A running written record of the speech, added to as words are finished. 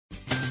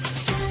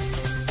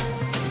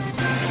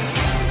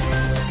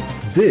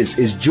This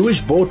is Jewish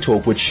Board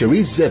Talk with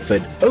Cherise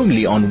Zifford,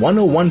 only on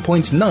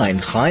 101.9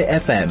 High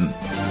FM.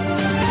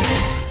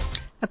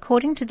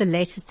 According to the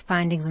latest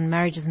findings on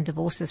marriages and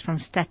divorces from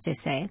Stats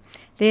SA,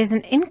 there is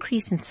an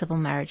increase in civil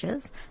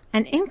marriages,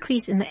 an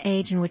increase in the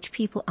age in which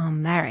people are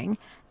marrying,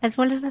 as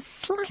well as a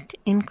slight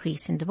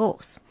increase in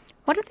divorce.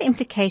 What are the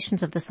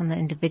implications of this on the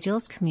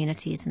individuals,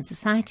 communities and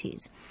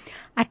societies?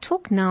 I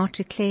talk now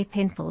to Claire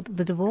Penfold,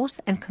 the divorce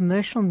and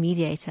commercial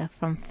mediator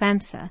from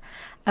FAMSA,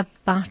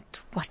 about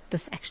what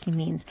this actually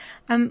means.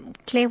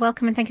 Claire,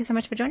 welcome and thank you so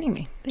much for joining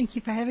me. Thank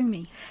you for having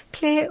me.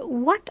 Claire,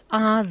 what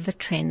are the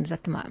trends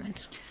at the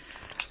moment?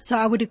 So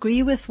I would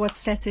agree with what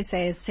Stats SA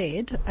has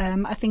said.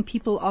 I think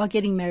people are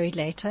getting married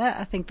later.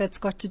 I think that's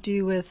got to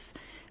do with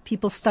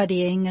people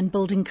studying and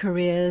building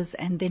careers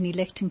and then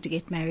electing to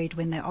get married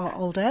when they are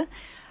older.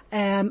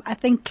 I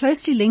think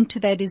closely linked to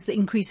that is the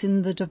increase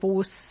in the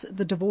divorce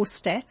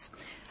stats.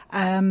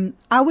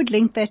 I would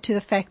link that to the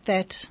fact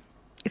that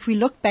if we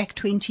look back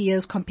 20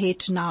 years compared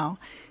to now,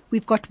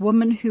 we've got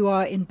women who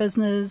are in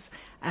business,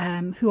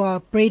 who are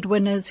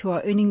breadwinners, who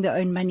are earning their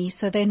own money,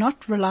 so they're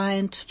not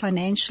reliant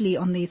financially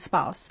on their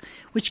spouse,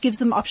 which gives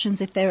them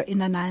options if they're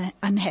in an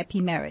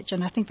unhappy marriage.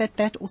 And I think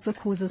that also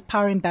causes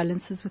power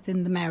imbalances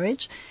within the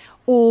marriage,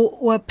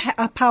 or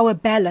a power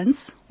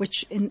balance,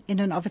 which in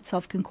and of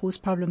itself can cause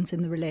problems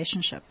in the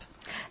relationship.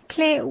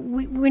 Claire,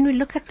 when we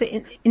look at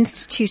the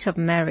Institute of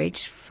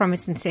Marriage from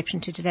its inception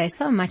to today,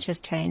 so much has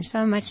changed,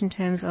 so much in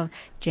terms of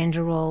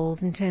gender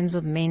roles, in terms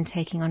of men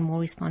taking on more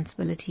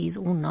responsibilities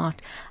or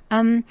not.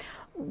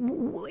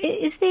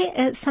 Is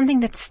there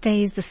something that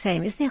stays the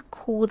same? Is there a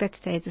core that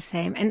stays the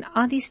same? And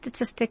are these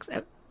statistics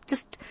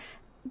just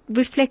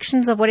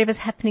reflections of whatever's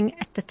happening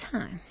at the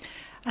time?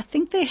 I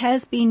think there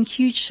has been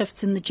huge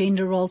shifts in the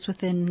gender roles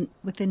within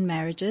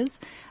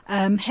marriages.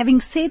 Having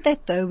said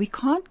that, though, we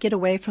can't get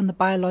away from the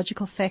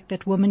biological fact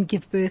that women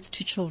give birth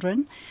to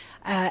children,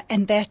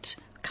 and that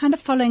kind of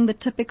following the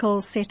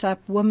typical setup,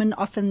 women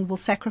often will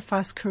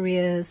sacrifice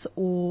careers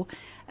or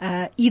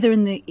either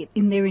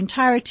in their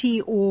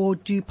entirety or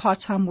do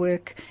part-time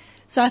work.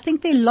 So I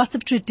think there are lots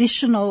of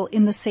traditional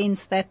in the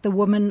sense that the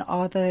women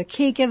are the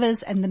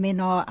caregivers and the men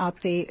are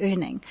out there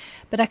earning.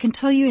 But I can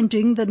tell you in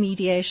doing the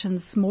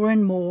mediations more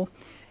and more,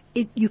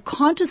 you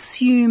can't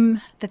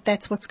assume that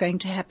that's what's going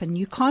to happen.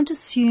 You can't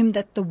assume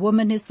that the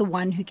woman is the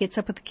one who gets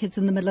up with the kids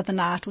in the middle of the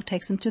night or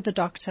takes them to the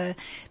doctor.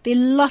 There are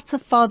lots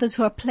of fathers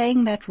who are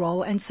playing that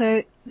role. And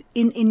so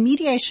in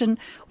mediation,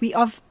 we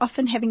are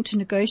often having to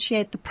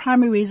negotiate the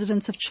primary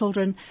residence of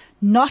children,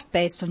 not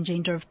based on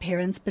gender of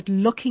parents, but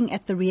looking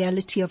at the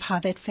reality of how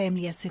that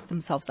family has set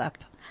themselves up.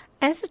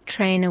 As a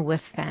trainer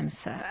with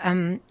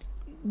FAMSA,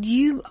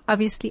 you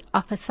obviously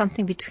offer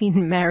something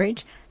between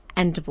marriage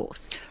and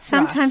divorce.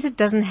 Sometimes It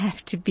doesn't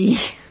have to be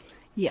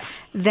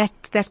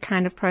that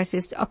kind of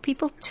process. Are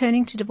people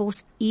turning to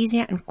divorce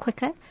easier and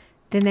quicker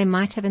than they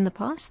might have in the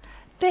past?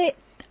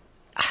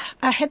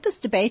 I had this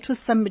debate with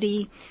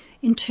somebody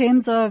in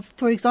terms of,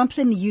 for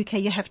example, in the UK,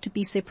 you have to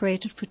be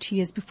separated for 2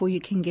 years before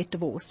you can get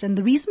divorced. And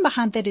the reason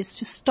behind that is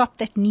to stop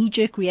that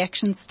knee-jerk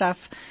reaction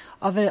stuff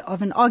of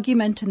an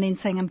argument and then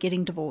saying I'm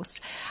getting divorced.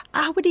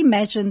 I would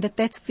imagine that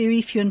that's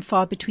very few and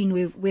far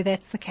between where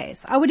that's the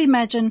case. I would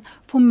imagine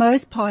for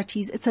most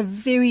parties it's a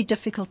very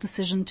difficult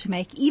decision to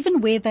make,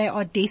 even where they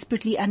are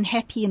desperately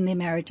unhappy in their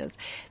marriages.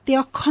 There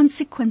are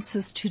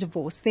consequences to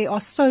divorce. There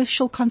are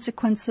social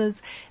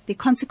consequences, there are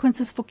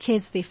consequences for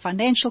kids, there are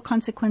financial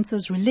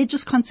consequences,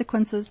 religious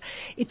consequences.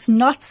 It's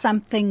not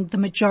something the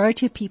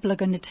majority of people are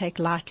going to take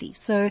lightly.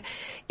 So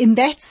in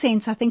that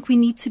sense, I think we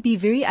need to be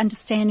very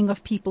understanding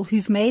of people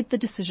who've made the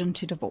decision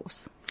to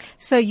divorce.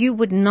 So you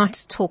would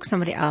not talk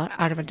somebody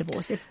out of a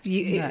divorce No.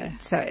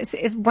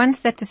 If once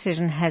that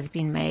decision has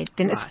been made,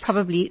 then It's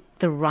probably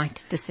the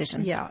right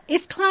decision. Yeah.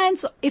 If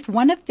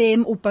one of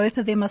them or both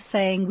of them are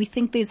saying we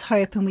think there's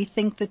hope and we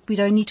think that we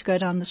don't need to go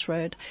down this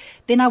road,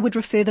 then I would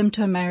refer them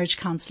to a marriage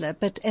counselor.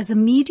 But as a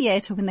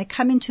mediator, when they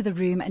come into the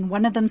room and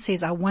one of them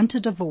says I want a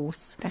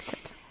divorce, that's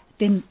it.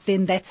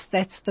 Then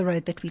that's the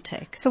road that we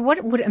take. So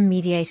what would a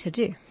mediator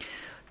do?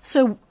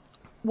 So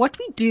what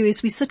we do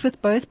is we sit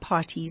with both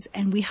parties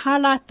and we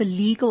highlight the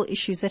legal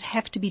issues that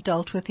have to be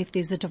dealt with if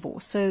there's a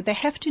divorce. So they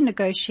have to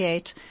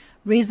negotiate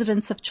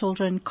residence of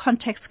children,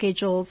 contact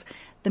schedules,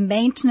 the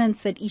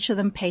maintenance that each of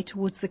them pay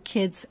towards the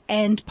kids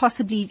and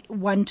possibly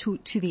one to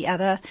the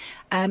other,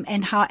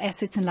 and how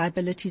assets and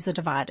liabilities are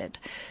divided.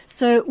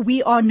 So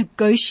we are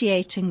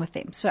negotiating with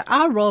them. So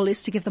our role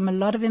is to give them a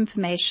lot of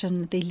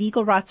information, their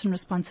legal rights and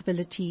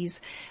responsibilities,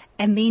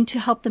 and then to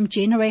help them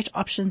generate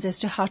options as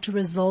to how to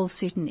resolve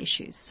certain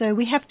issues. So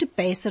we have to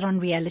base it on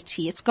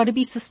reality. It's got to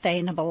be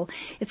sustainable.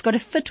 It's got to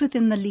fit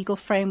within the legal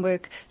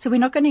framework. So we're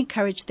not going to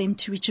encourage them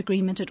to reach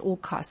agreement at all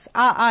costs.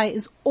 Our eye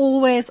is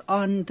always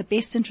on the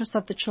best interests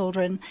of the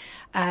children.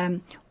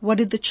 What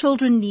do the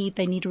children need?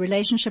 They need a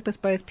relationship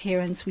with both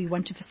parents. We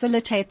want to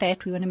facilitate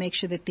that. We want to make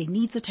sure that their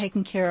needs are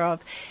taken care of.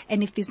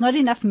 And if there's not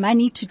enough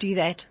money to do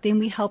that, then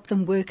we help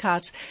them work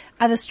out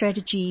other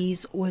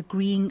strategies or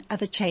agreeing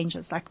other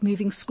changes, like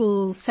moving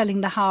schools,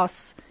 selling the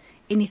house,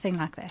 anything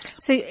like that.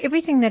 So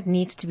everything that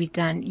needs to be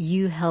done,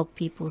 you help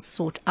people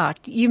sort out.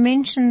 You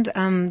mentioned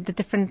the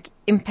different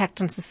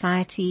impact on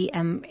society,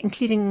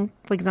 including,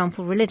 for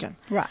example, religion.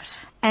 Right.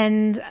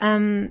 And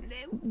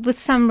with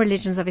some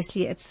religions,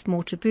 obviously, it's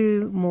more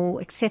taboo,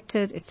 more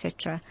accepted,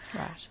 etc.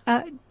 Right.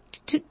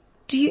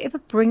 Do you ever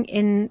bring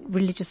in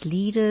religious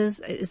leaders?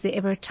 Is there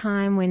ever a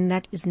time when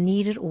that is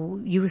needed, or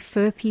you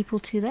refer people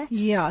to that?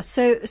 Yeah.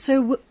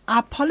 So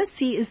our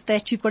policy is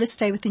that you've got to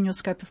stay within your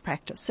scope of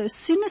practice. So as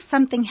soon as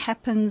something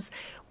happens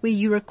where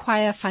you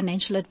require a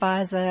financial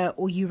advisor,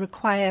 or you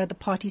require the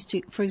parties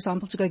to, for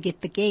example, to go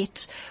get the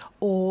gate,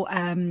 or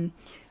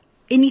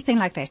anything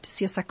like that, to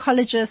see a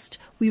psychologist,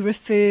 we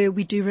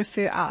do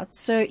refer out.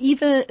 So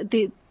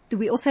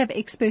we also have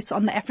experts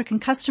on the African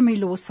customary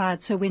law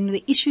side. So when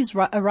the issues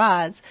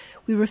arise,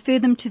 we refer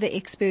them to the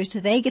expert.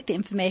 They get the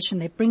information,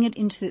 they bring it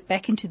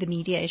back into the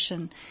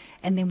mediation,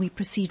 and then we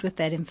proceed with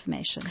that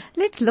information.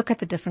 Let's look at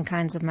the different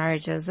kinds of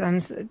marriages.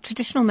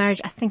 Traditional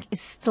marriage, I think,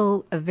 is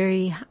still a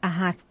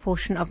high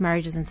proportion of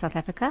marriages in South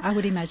Africa. I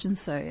would imagine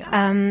so,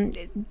 yeah.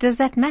 Does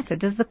that matter?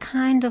 Does the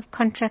kind of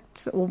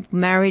contract or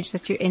marriage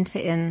that you enter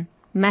in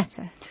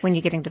matter when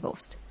you're getting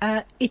divorced?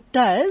 It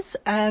does.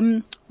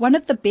 One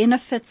of the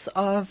benefits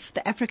of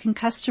the African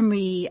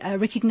Customary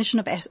recognition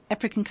of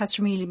African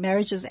Customary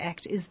Marriages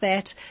Act is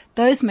that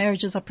those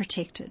marriages are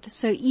protected.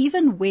 So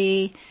even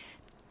where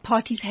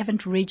parties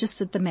haven't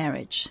registered the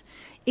marriage,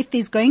 if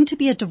there's going to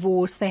be a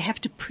divorce, they have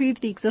to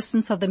prove the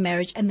existence of the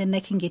marriage, and then they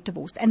can get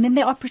divorced. And then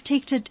they are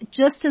protected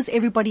just as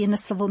everybody in a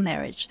civil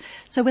marriage.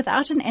 So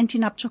without an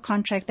antenuptial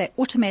contract, they're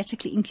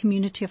automatically in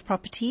community of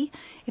property.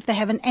 If they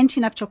have an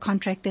antenuptial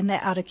contract, then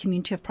they're out of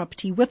community of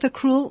property with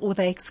accrual, or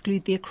they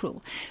exclude the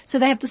accrual. So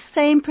they have the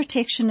same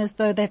protection as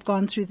though they've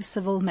gone through the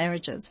civil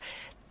marriages.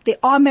 There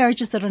are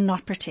marriages that are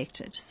not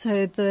protected.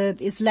 So the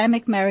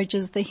Islamic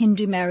marriages, the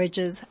Hindu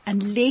marriages,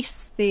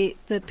 unless the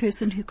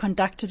person who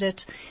conducted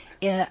it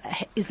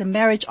is a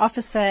marriage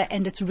officer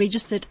and it's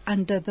registered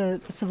under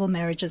the Civil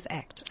Marriages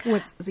Act, or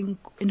it's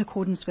in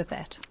accordance with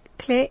that.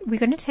 Claire, we're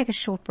going to take a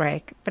short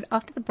break, but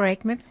after the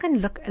break, maybe we can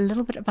look a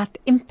little bit about the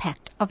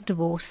impact of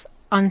divorce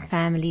on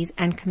families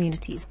and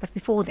communities. But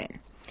before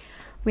then,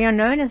 we are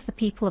known as the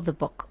people of the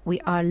book.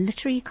 We are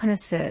literary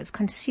connoisseurs,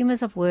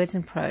 consumers of words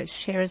and prose,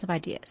 sharers of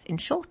ideas. In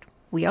short,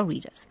 we are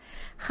readers.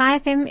 Chai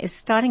FM is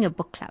starting a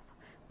book club.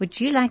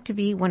 Would you like to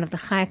be one of the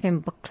Chai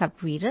FM book club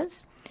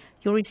readers?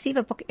 You'll receive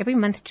a book every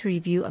month to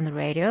review on the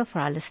radio for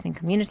our listening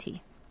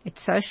community.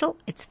 It's social,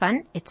 it's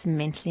fun, it's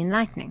mentally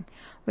enlightening.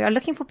 We are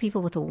looking for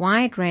people with a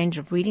wide range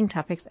of reading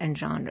topics and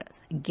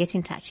genres. Get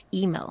in touch.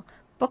 Email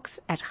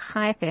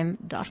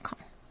books@chaifm.com.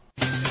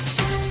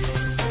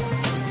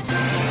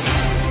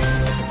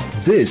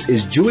 This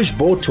is Jewish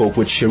Board Talk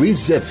with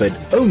Cherise Zifford,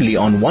 only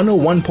on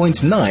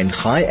 101.9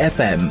 Chai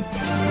FM.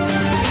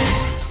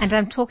 And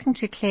I'm talking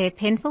to Claire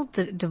Penfold,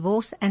 the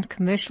divorce and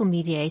commercial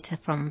mediator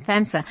from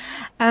FAMSA.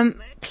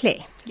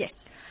 Claire.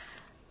 Yes.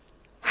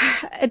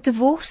 A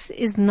divorce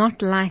is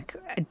not like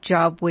a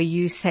job where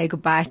you say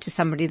goodbye to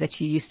somebody that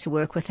you used to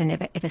work with and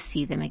never ever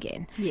see them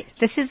again. Yes.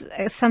 This is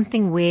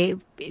something where,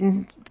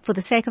 for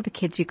the sake of the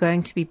kids, you're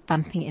going to be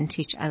bumping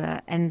into each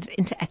other and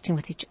interacting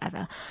with each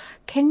other.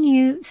 Can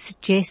you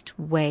suggest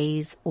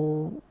ways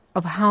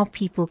of how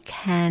people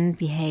can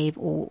behave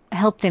or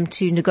help them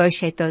to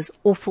negotiate those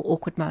awful,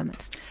 awkward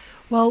moments?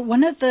 Well,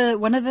 one of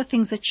the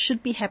things that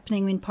should be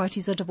happening when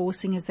parties are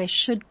divorcing is they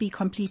should be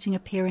completing a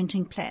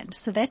parenting plan.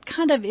 So that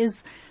kind of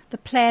is the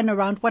plan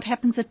around what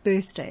happens at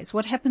birthdays,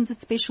 what happens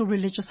at special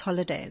religious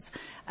holidays,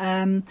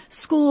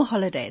 school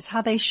holidays,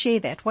 how they share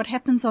that, what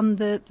happens on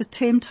the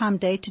term time,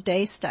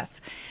 day-to-day stuff.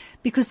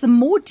 Because the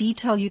more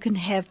detail you can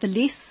have, the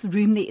less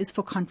room there is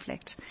for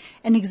conflict.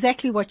 And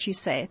exactly what you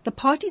say. The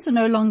parties are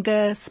no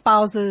longer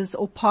spouses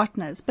or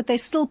partners, but they're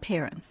still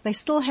parents. They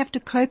still have to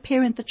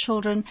co-parent the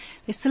children.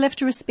 They still have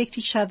to respect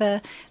each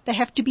other. They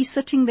have to be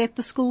sitting there at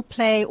the school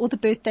play or the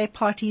birthday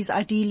parties,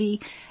 ideally.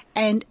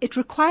 And it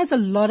requires a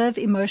lot of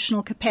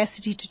emotional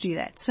capacity to do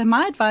that. So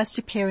my advice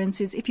to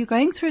parents is, if you're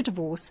going through a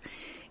divorce,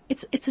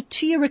 it's a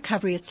 2-year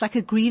recovery. It's like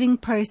a grieving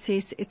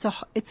process. It's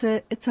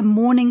a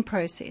mourning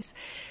process.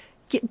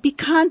 Be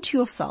kind to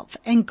yourself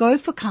and go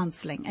for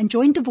counseling and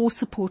join divorce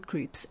support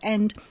groups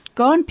and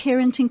go on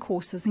parenting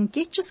courses and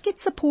get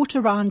support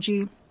around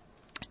you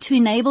to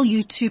enable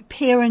you to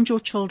parent your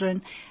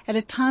children at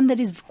a time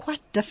that is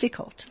quite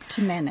difficult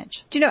to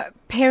manage. Do you know,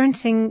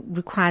 parenting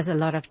requires a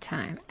lot of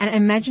time. And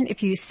imagine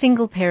if you're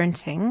single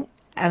parenting,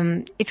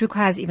 it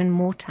requires even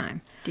more time.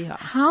 Yeah.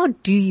 How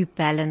do you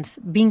balance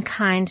being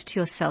kind to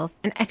yourself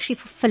and actually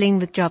fulfilling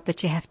the job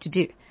that you have to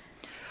do?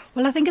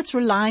 Well, I think it's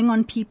relying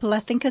on people.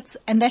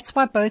 And that's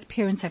why both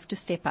parents have to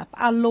step up.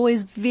 Our law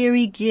is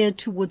very geared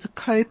towards a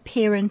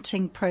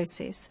co-parenting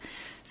process.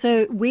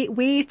 So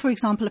where, for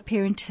example, a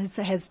parent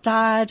has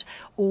died,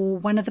 or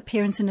one of the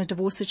parents in a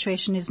divorce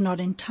situation is not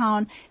in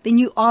town, then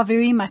you are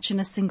very much in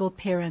a single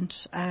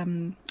parent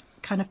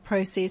kind of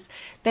process,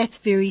 that's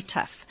very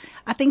tough.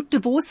 I think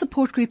divorce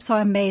support groups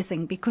are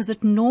amazing because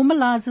it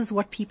normalizes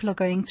what people are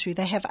going through.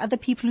 They have other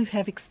people who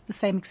have the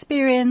same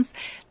experience.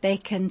 They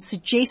can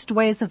suggest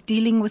ways of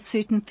dealing with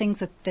certain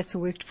things that's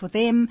worked for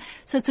them.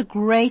 So it's a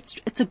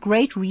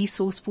great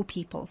resource for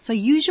people. So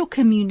use your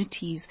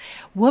communities.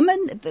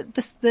 Women,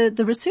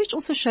 the research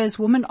also shows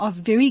women are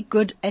very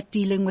good at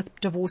dealing with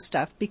divorce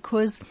stuff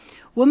because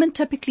women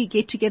typically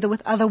get together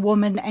with other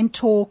women and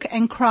talk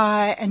and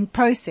cry and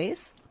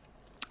process.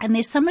 And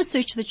there's some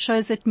research that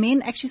shows that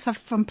men actually suffer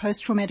from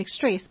post-traumatic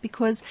stress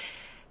because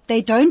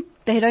they don't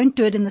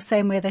do it in the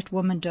same way that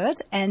women do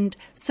it. And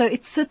so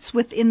it sits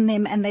within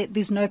them and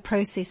there's no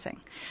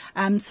processing.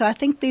 So I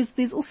think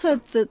there's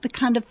also the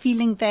kind of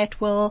feeling that,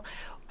 well,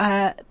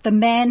 the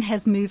man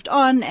has moved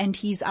on and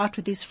he's out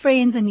with his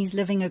friends and he's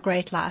living a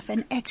great life.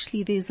 And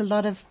actually there's a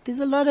lot of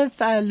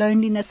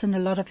loneliness and a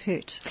lot of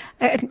hurt.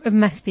 It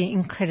must be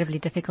incredibly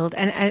difficult.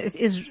 And it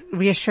is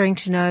reassuring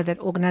to know that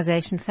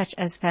organizations such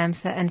as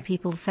FAMSA and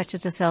people such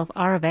as yourself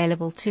are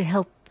available to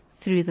help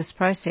through this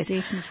process.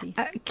 Definitely.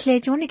 Claire,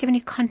 do you want to give any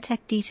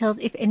contact details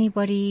if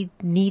anybody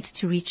needs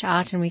to reach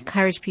out, and we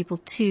encourage people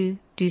to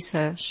do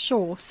so?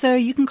 Sure. So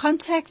you can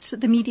contact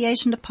the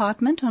mediation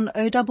department on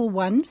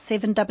 011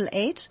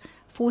 788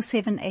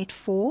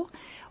 4784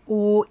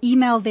 or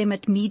email them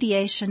at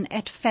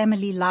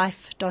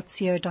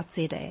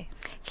mediation@familylife.co.za.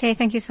 Claire,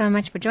 thank you so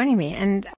much for joining me. And